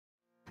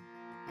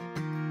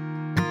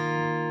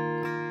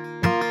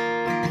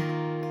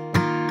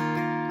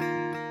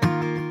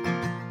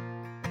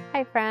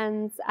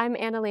friends. I'm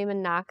Anna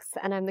Lehman Knox,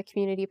 and I'm the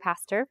community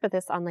pastor for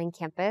this online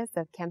campus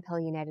of Camp Hill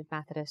United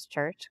Methodist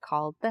Church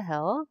called The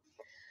Hill.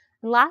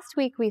 And last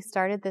week, we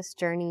started this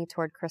journey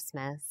toward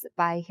Christmas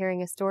by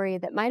hearing a story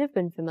that might have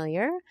been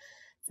familiar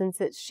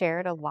since it's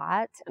shared a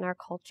lot in our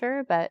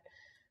culture, but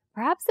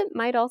perhaps it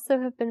might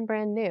also have been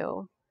brand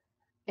new.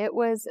 It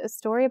was a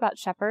story about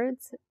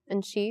shepherds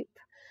and sheep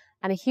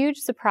and a huge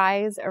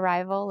surprise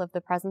arrival of the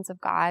presence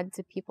of God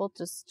to people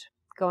just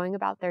going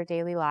about their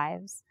daily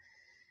lives.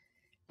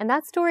 And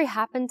that story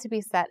happened to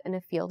be set in a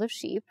field of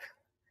sheep.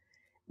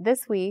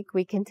 This week,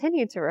 we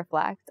continue to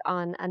reflect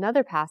on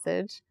another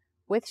passage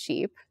with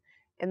sheep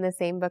in the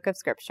same book of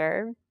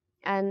Scripture.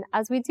 And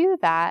as we do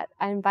that,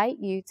 I invite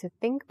you to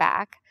think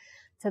back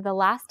to the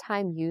last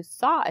time you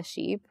saw a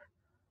sheep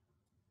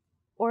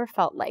or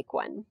felt like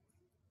one.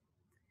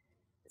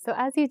 So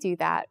as you do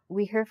that,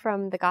 we hear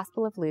from the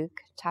Gospel of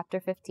Luke, chapter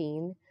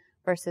 15,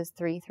 verses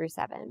 3 through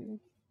 7.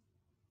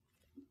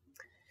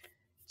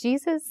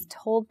 Jesus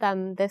told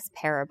them this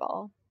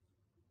parable.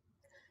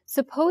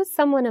 Suppose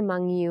someone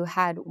among you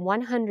had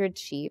 100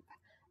 sheep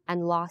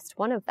and lost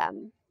one of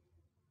them.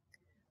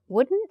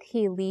 Wouldn't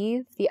he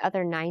leave the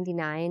other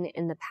 99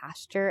 in the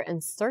pasture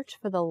and search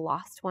for the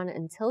lost one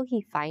until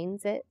he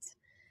finds it?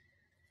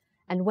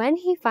 And when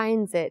he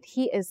finds it,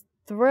 he is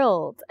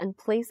thrilled and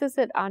places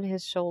it on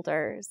his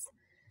shoulders.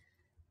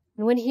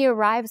 And when he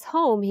arrives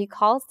home, he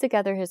calls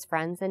together his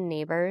friends and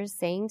neighbors,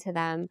 saying to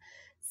them,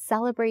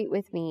 "Celebrate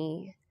with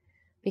me,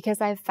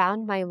 because I've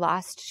found my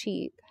lost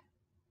sheep."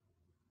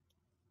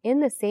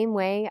 In the same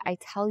way, I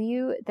tell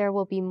you, there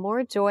will be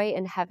more joy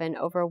in heaven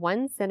over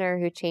one sinner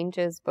who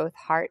changes both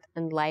heart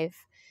and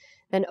life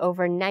than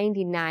over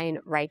 99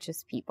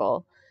 righteous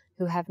people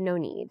who have no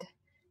need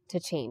to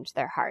change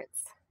their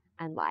hearts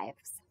and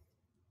lives.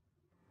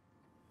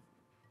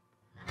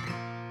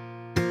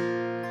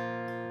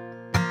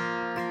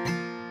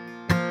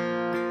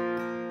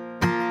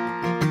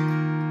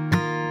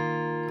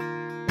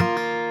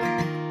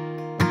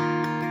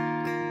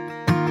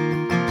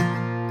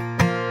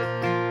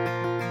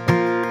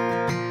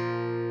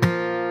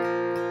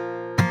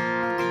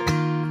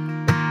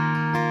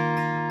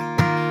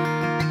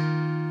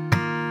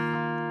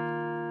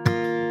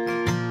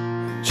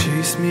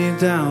 Chase me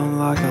down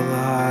like a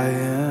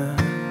lion,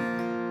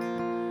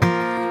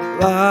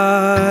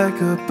 like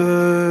a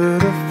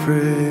bird of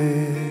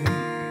prey.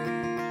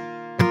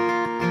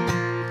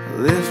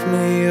 Lift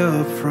me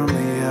up from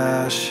the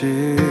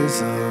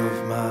ashes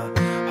of my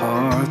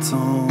heart's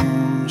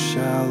own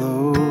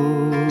shallow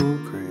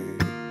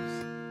graves.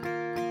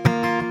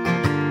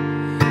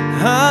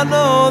 I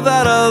know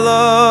that I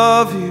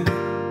love you,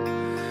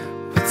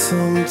 but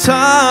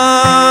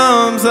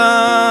sometimes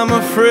I'm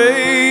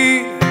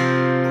afraid.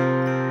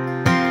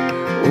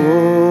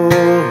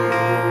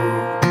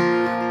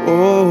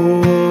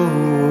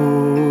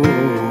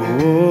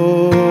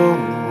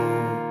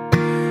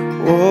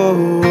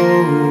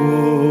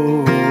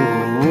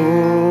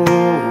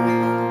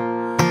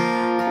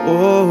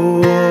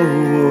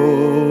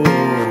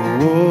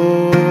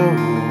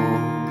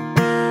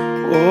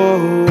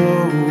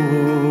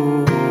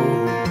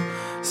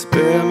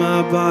 Spare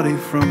my body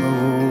from the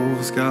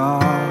wolves,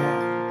 God.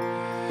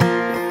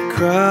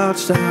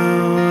 Crouch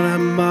down at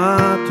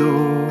my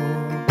door.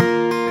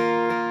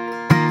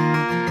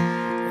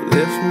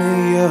 Lift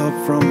me up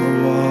from the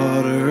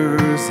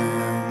waters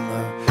and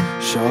the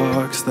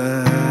sharks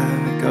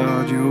that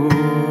guard your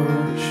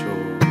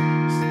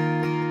shores.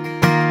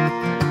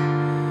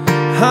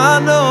 I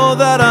know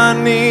that I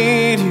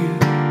need you.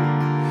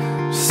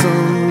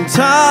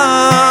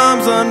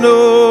 Sometimes I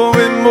know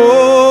it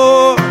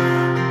more.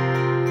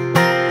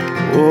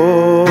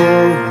 Oh,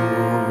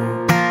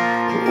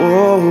 oh,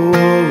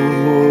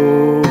 oh,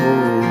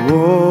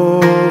 oh,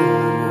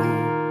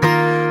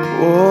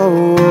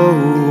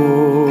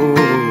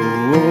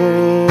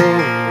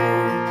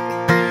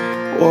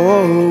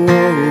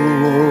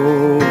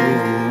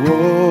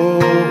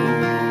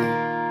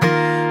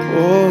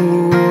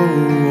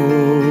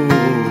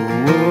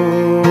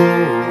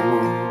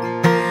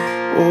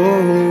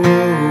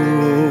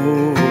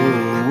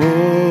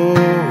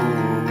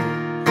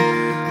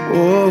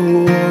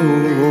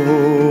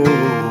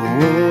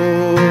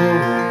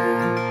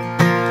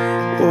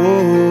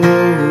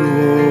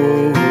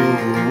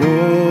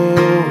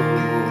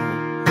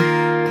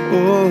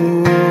 oh,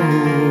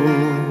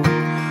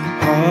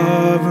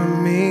 harbor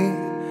me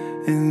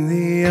in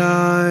the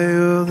eye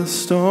of the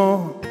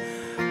storm.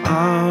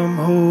 I'm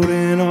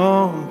holding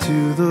on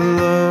to the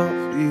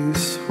love you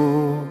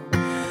swore.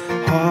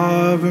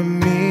 Harbor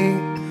me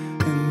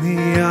in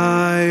the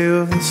eye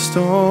of the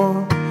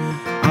storm.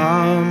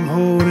 I'm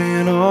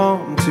holding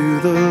on to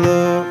the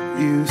love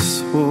you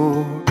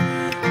swore.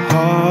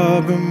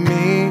 Harbor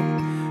me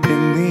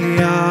in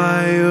the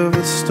eye of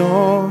the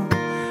storm.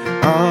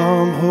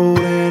 I'm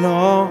holding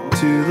on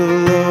to the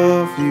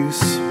love you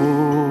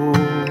swore.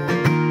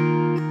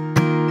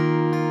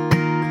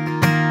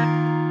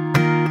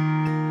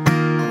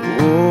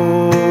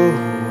 Oh,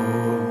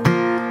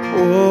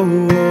 oh,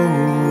 oh,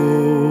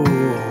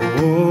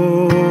 oh,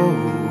 oh.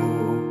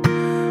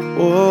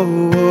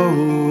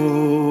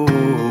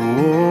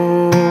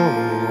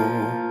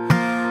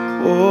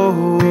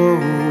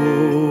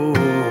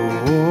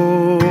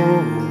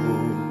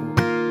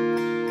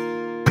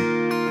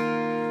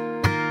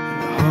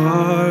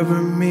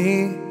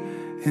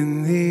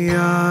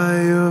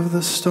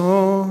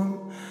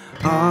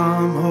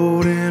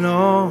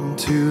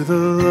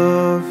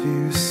 love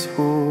you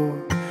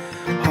swore.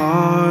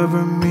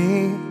 Harbor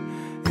me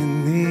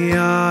in the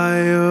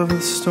eye of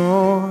the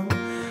storm.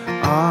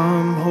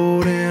 I'm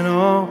holding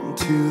on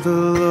to the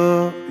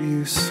love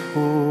you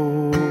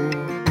swore.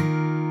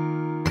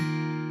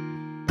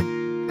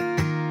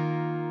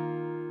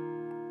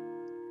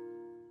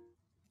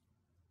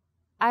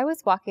 I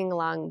was walking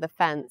along the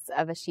fence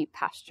of a sheep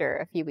pasture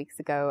a few weeks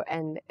ago,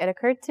 and it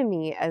occurred to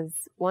me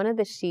as one of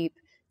the sheep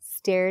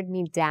stared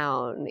me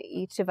down,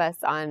 each of us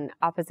on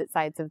opposite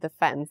sides of the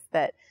fence,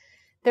 that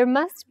there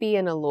must be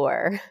an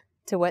allure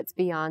to what's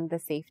beyond the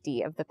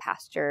safety of the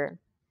pasture.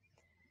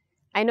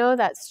 I know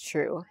that's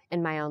true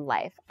in my own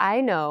life.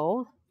 I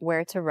know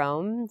where to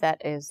roam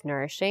that is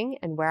nourishing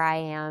and where I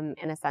am,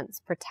 in a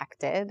sense,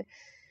 protected.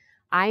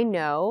 I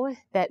know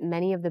that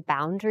many of the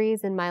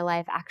boundaries in my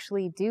life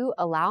actually do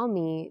allow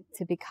me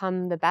to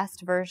become the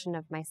best version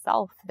of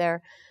myself.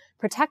 Their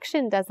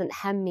protection doesn't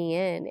hem me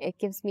in. It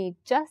gives me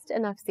just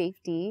enough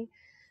safety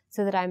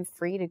so that I'm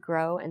free to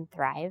grow and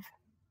thrive.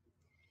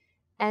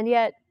 And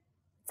yet,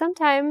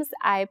 sometimes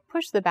I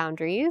push the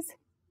boundaries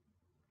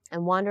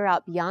and wander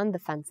out beyond the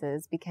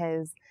fences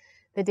because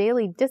the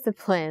daily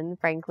discipline,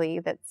 frankly,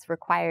 that's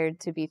required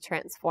to be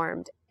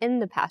transformed in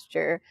the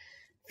pasture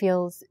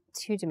feels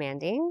too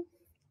demanding.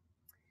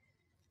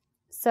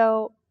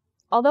 So,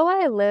 although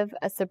I live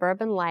a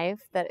suburban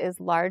life that is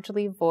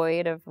largely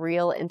void of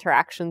real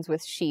interactions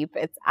with sheep,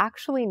 it's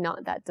actually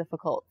not that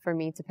difficult for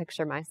me to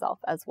picture myself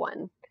as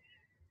one.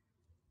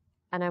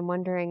 And I'm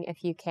wondering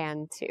if you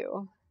can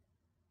too.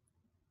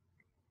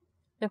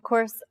 And of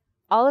course,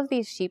 all of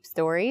these sheep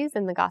stories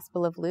in the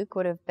Gospel of Luke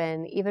would have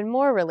been even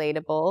more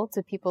relatable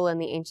to people in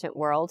the ancient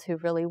world who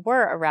really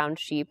were around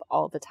sheep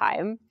all the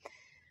time.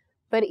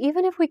 But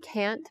even if we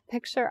can't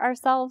picture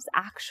ourselves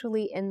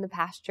actually in the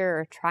pasture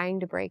or trying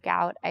to break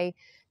out, I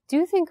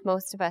do think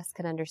most of us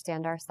can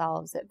understand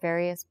ourselves at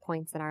various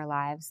points in our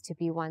lives to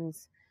be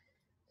ones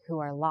who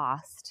are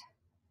lost.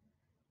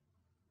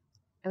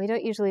 And we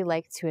don't usually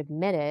like to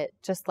admit it,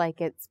 just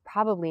like it's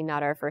probably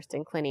not our first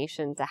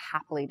inclination to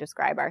happily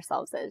describe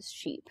ourselves as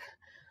sheep.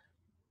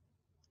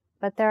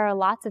 But there are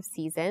lots of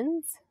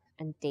seasons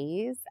and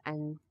days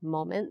and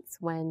moments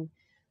when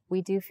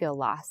we do feel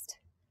lost.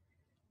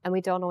 And we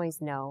don't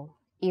always know,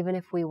 even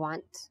if we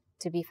want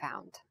to be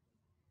found.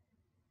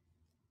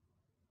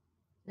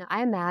 Now,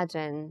 I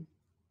imagine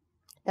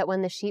that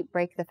when the sheep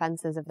break the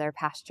fences of their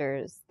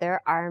pastures,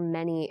 there are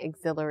many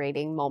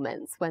exhilarating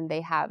moments when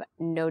they have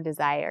no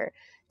desire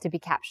to be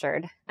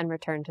captured and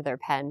returned to their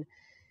pen.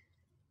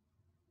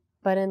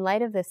 But in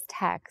light of this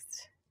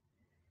text,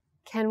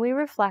 can we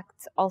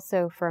reflect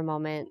also for a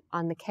moment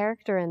on the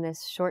character in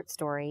this short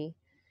story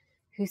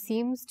who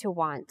seems to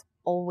want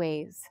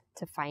always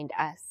to find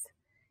us,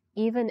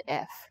 even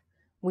if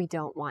we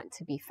don't want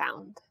to be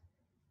found?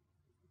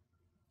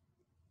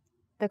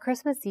 The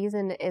Christmas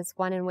season is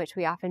one in which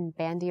we often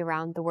bandy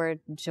around the word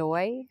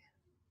joy.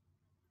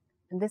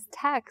 And this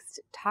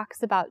text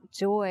talks about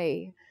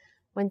joy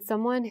when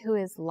someone who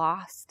is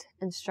lost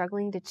and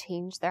struggling to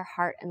change their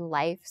heart and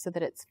life so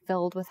that it's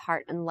filled with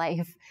heart and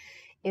life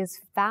is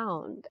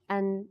found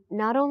and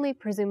not only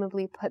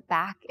presumably put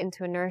back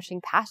into a nourishing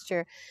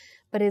pasture,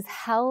 but is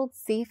held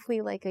safely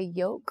like a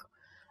yoke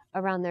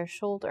around their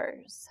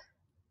shoulders.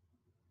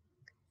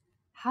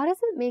 How does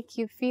it make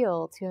you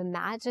feel to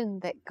imagine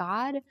that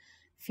God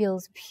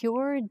feels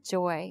pure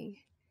joy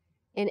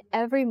in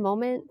every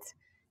moment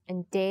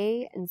and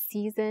day and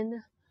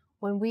season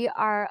when we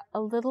are a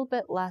little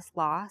bit less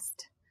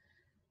lost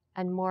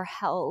and more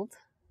held?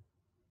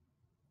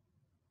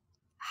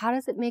 How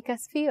does it make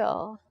us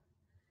feel?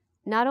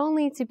 Not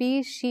only to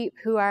be sheep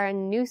who are a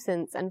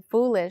nuisance and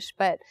foolish,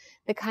 but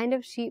the kind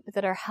of sheep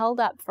that are held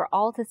up for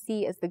all to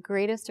see as the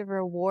greatest of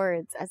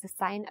rewards, as a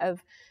sign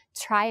of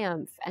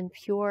triumph and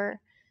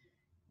pure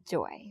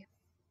joy.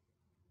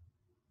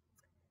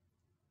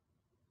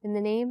 In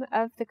the name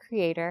of the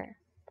Creator,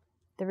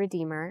 the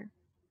Redeemer,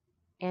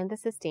 and the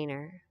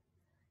Sustainer,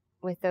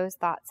 with those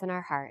thoughts in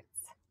our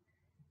hearts,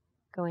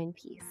 go in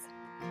peace.